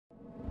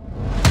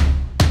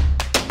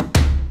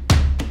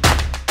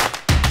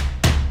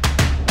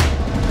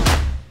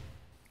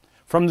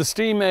From the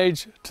steam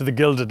age to the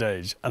Gilded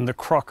Age and the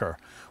Crocker,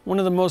 one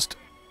of the most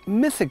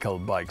mythical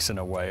bikes in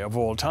a way of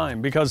all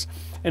time, because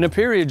in a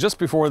period just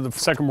before the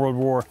Second World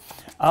War,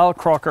 Al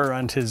Crocker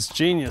and his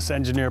genius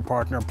engineer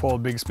partner Paul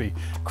Bigsby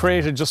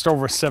created just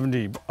over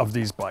 70 of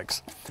these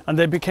bikes, and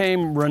they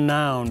became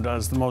renowned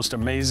as the most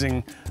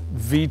amazing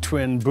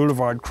V-twin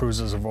boulevard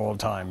cruisers of all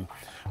time.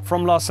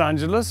 From Los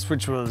Angeles,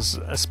 which was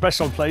a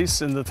special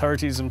place in the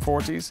 30s and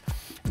 40s,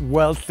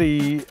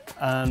 wealthy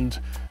and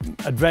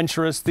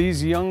adventurous,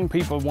 these young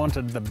people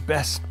wanted the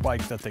best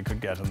bike that they could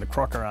get, and the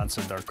Crocker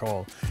answered their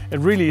call. It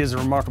really is a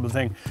remarkable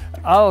thing.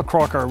 Al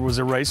Crocker was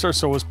a racer,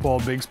 so was Paul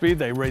Bigsby.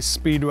 They raced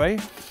Speedway,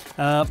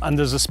 and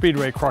there's a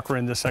Speedway Crocker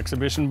in this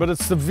exhibition, but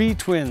it's the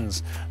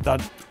V-twins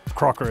that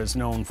Crocker is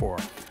known for.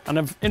 And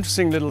an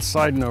interesting little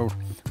side note,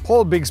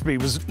 Paul Bigsby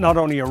was not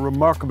only a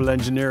remarkable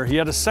engineer, he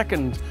had a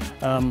second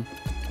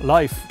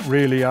life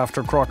really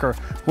after Crocker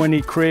when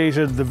he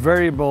created the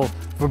variable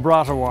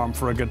vibrato arm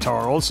for a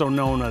guitar, also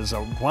known as a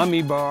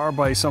whammy bar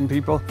by some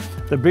people.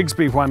 The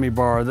Bigsby whammy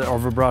bar, or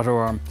vibrato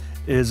arm,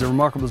 is a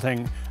remarkable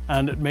thing,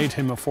 and it made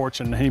him a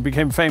fortune. He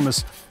became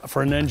famous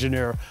for an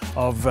engineer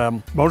of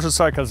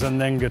motorcycles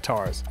and then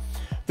guitars.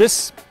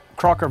 This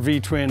Crocker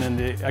V-twin in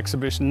the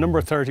exhibition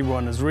number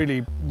 31 is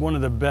really one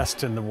of the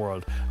best in the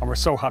world, and we're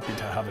so happy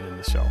to have it in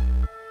the show.